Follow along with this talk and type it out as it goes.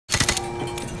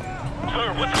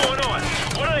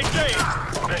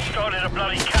started a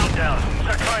bloody countdown.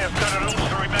 Sakai's gonna launch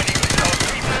the remaining missiles.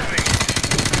 Keep moving.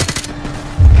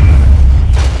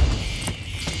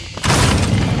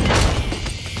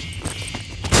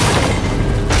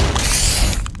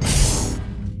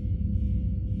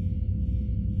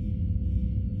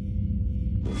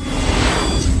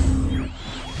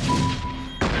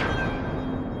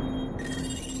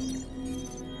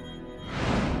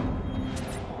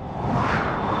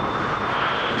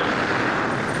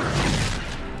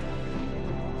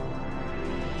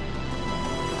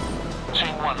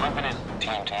 Moving in.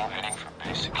 Team 2 heading for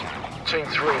base security. Team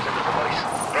 3 is in the base.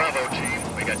 Bravo,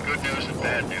 team. We got good news and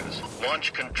bad news.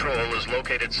 Launch control is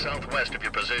located southwest of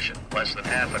your position, less than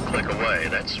half a click away.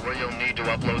 That's where you'll need to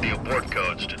upload the abort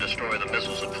codes to destroy the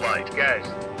missiles in flight. Guys,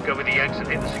 go with the exit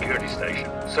in the security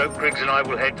station. Soap Griggs and I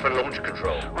will head for launch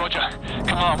control. Roger.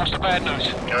 Come on, what's the bad news?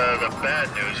 The bad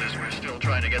news is we're still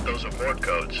trying to get those abort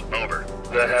codes. Over.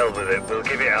 The hell with it. We'll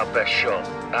give it our best shot.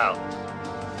 Out.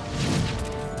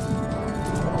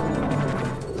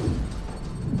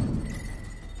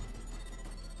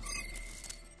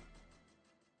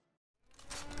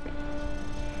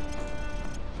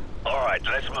 Alright,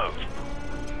 let's move.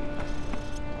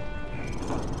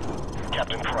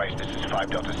 Captain Price, this is 5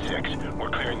 Delta 6. We're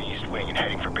clearing the east wing and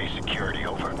heading for base security,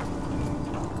 over.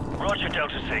 Roger,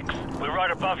 Delta 6. We're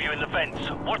right above you in the vents.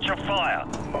 Watch your fire.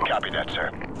 Copy that,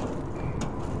 sir.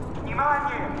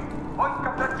 Внимание!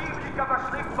 Войска противника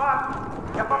вошли в базу!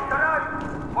 Я повторяю,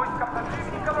 войска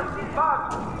противника вошли в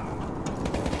базу!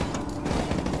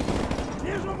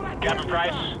 Captain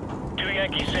Price, 2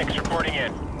 Yankee 6 reporting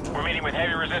in. We're meeting with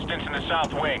heavy resistance in the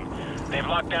south wing. They've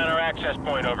locked down our access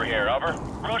point over here, over.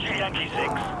 Roger, Yankee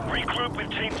 6. Regroup with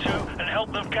Team 2 and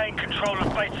help them gain control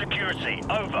of base security.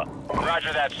 Over.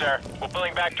 Roger that, sir. We're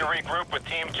pulling back to regroup with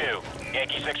Team 2.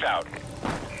 Yankee 6 out.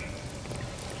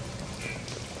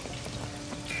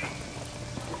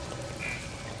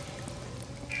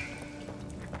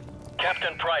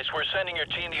 Captain Price, we're sending your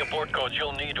team the abort codes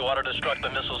you'll need to auto-destruct the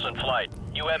missiles in flight.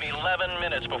 You have 11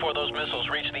 minutes before those missiles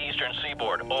reach the eastern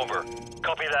seaboard. Over.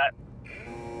 Copy that.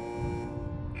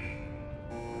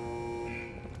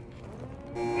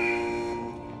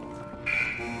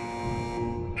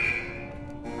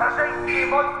 Сожжение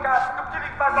войска вступили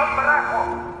в базу бараку!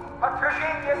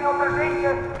 Отражение на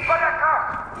отражение барака!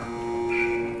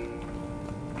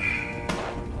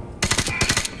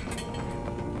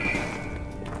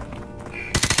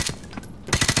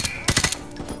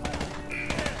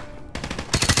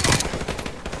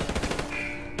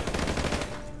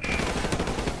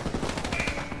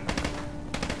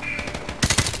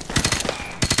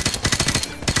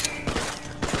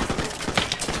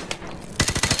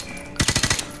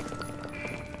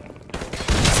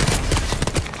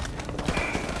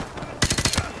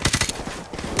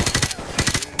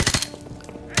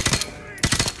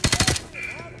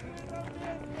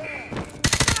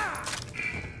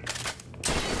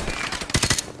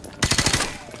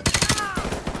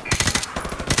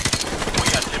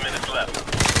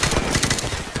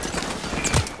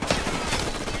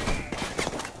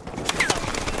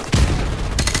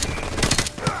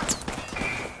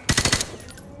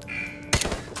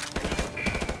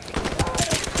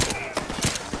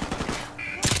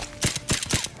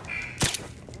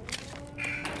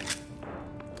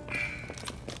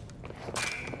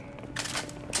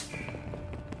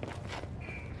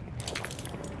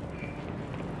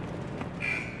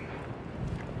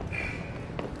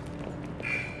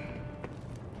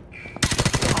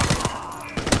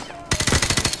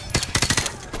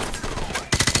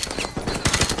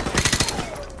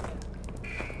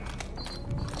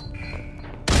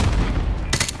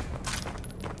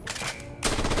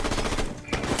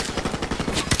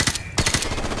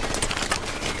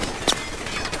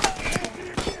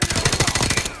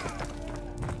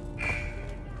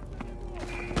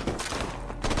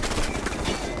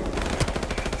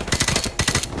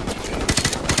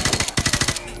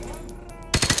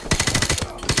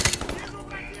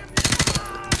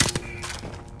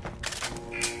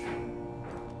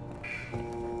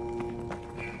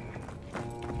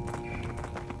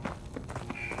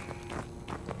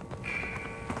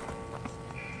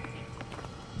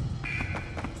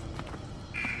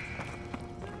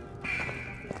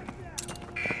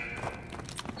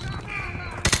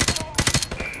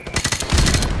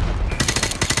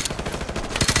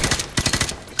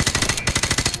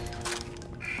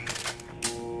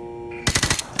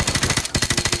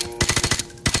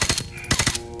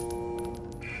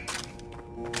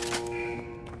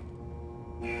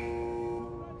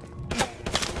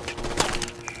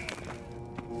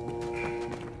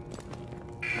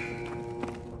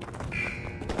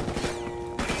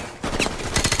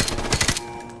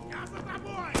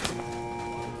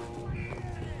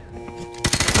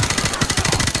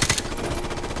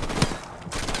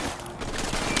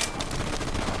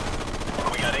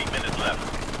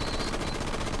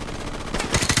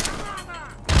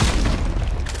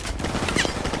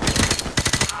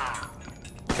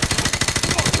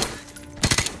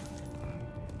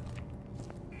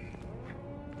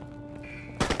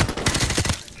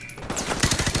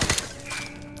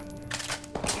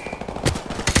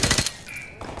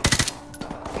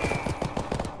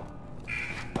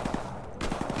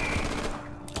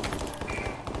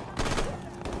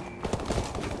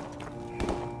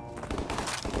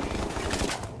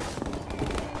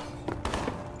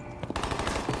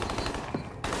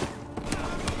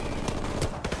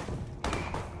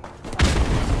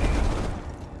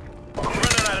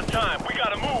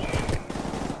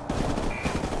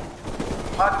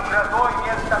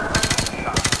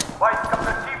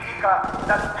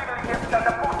 Достигли места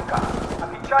допуска.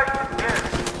 Отвечайте дверь.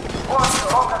 Вот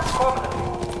ровно в комнате.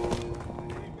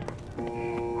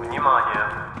 Внимание!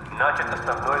 Начат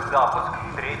основной запуск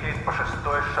 3-й по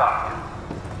 6-й шахте.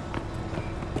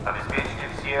 Обеспечьте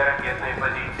все ракетные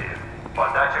позиции.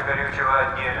 Подача горючего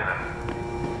отделена.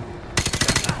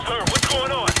 Sir, what's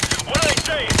going on? What are they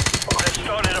saying? They've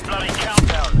started a bloody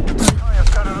countdown. I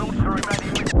have got an ultra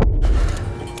remaining.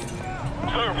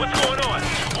 Sir, what's going on?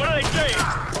 What are they saying?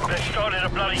 They've started a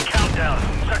bloody countdown.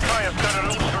 Sakai has got an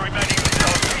ultra remaining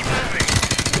missile. Keep moving.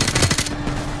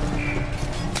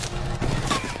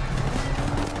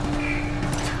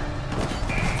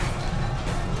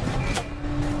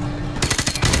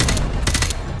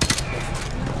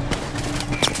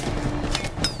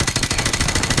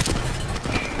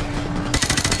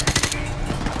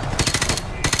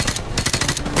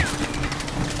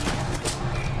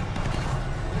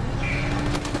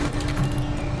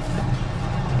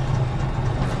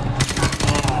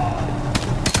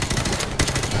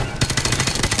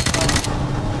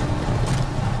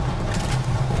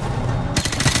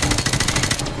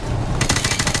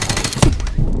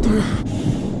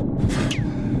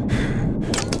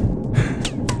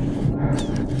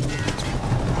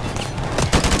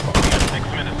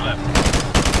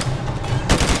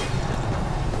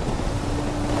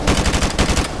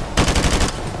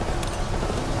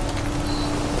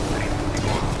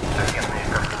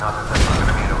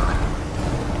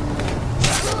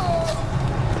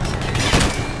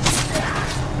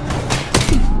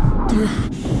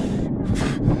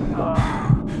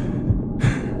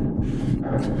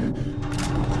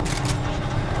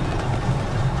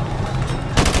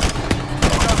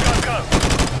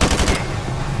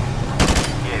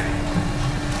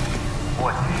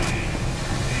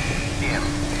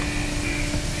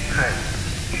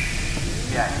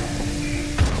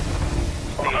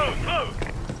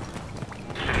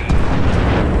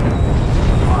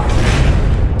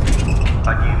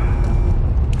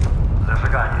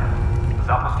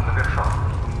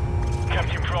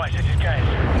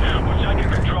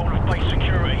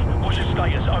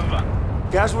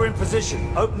 As we're in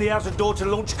position, open the outer door to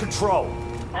launch control.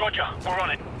 Roger, we're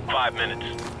on it. 5 minutes.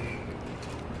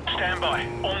 Stand by.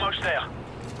 Almost there.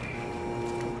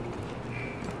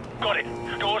 Got it.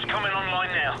 Door's coming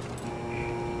online now.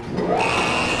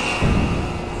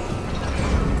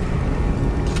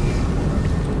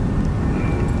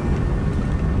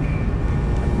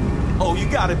 Oh, you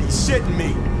gotta be shitting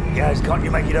me. Guys, can't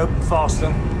you make it open faster?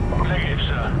 Negative,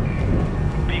 sir.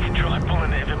 But you can try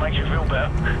pulling it if it makes you feel better.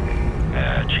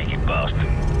 Cheeky bastard.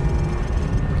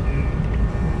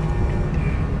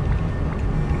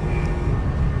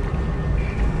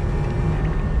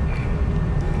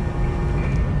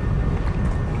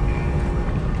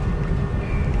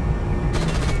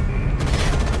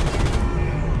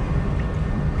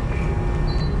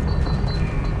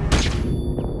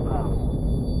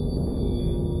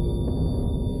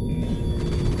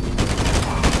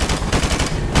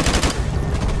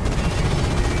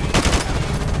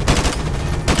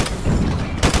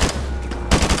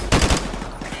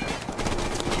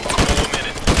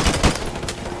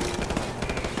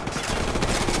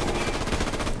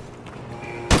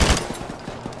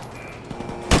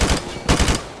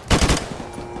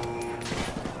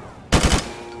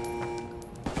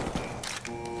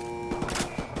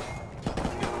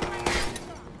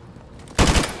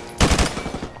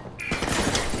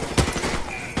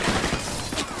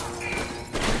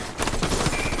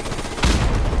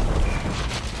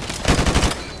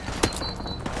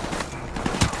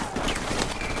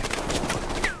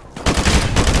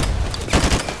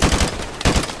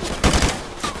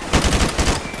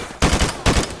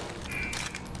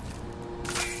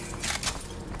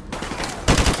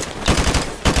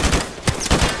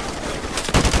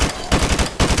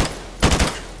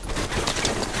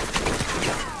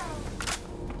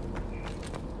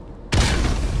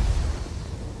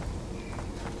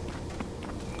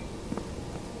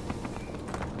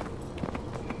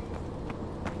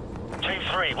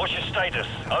 What's your status?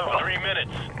 Over. 3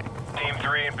 minutes. Team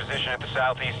 3 in position at the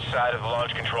southeast side of the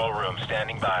launch control room.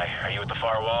 Standing by. Are you at the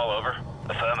far wall? Over.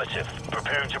 Affirmative.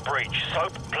 Preparing to breach.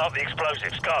 Soap, plant the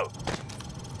explosives. Go.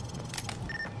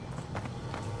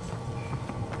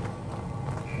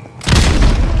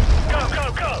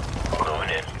 Go! Going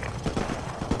in.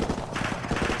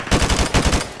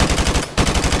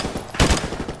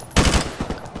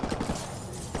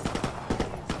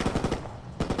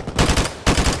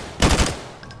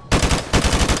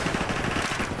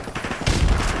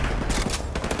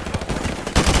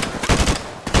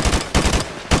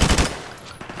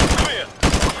 Clear.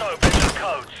 So, better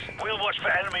codes. We'll watch for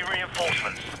enemy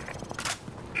reinforcements.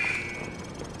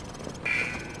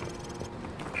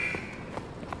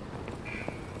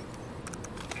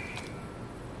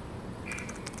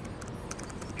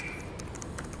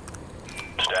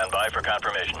 Stand by for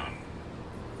confirmation.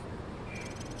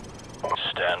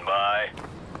 Stand by.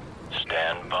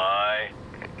 Stand by.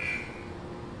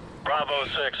 Bravo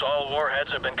 6, all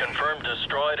warheads have been confirmed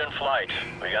destroyed in flight.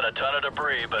 We got a ton of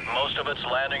debris, but most of it's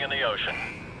landing in the ocean.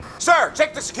 Sir,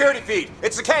 check the security feed.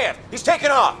 It's the Zakhaev. He's taking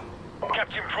off.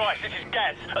 Captain Price, this is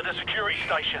Gaz at the security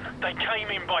station. They came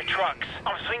in by trucks.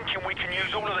 I'm thinking we can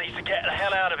use all of these to get the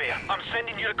hell out of here. I'm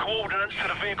sending you the coordinates to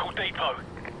the vehicle depot.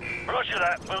 Roger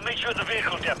that. We'll meet you at the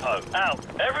vehicle depot. Out.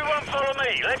 Everyone follow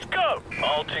me. Let's go.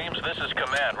 All teams, this is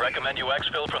command. Recommend you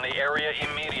exfil from the area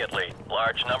immediately.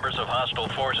 Large numbers of hostile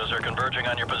forces are converging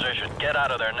on your position. Get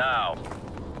out of there now.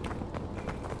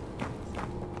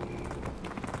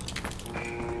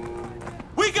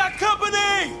 We got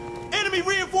company! Enemy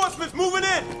reinforcements moving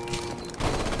in!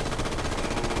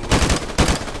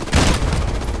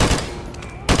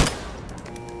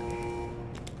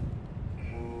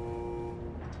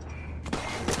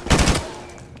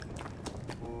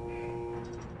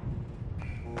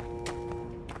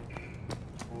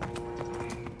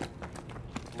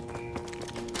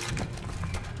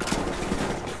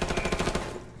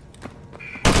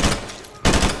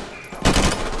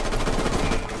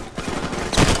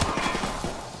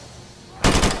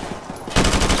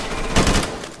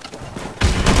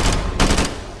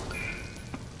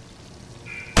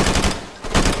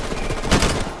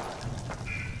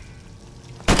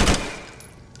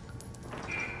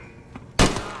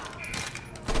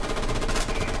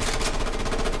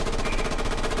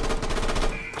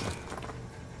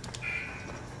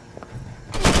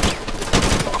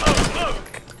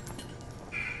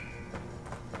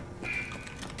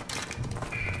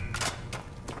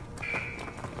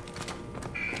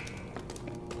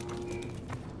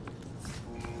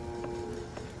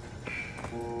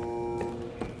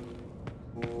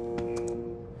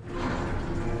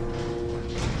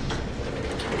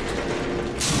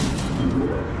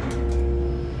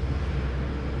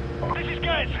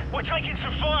 We're taking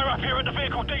some fire up here at the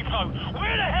vehicle depot.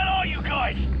 Where the hell are you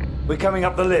guys? We're coming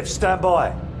up the lift. Stand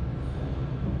by.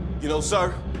 You know,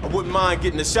 sir, I wouldn't mind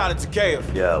getting a shot at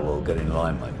Zakhaev. Yeah, well, get in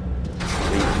line, mate.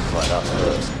 Leave him fight up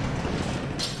first.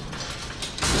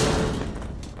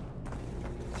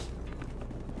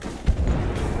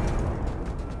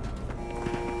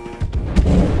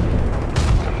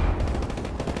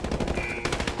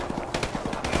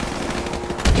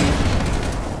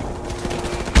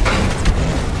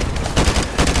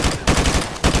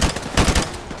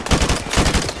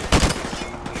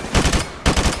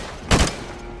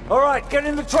 All right, get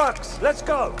in the trucks. Let's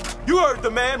go. You heard the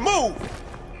man. Move!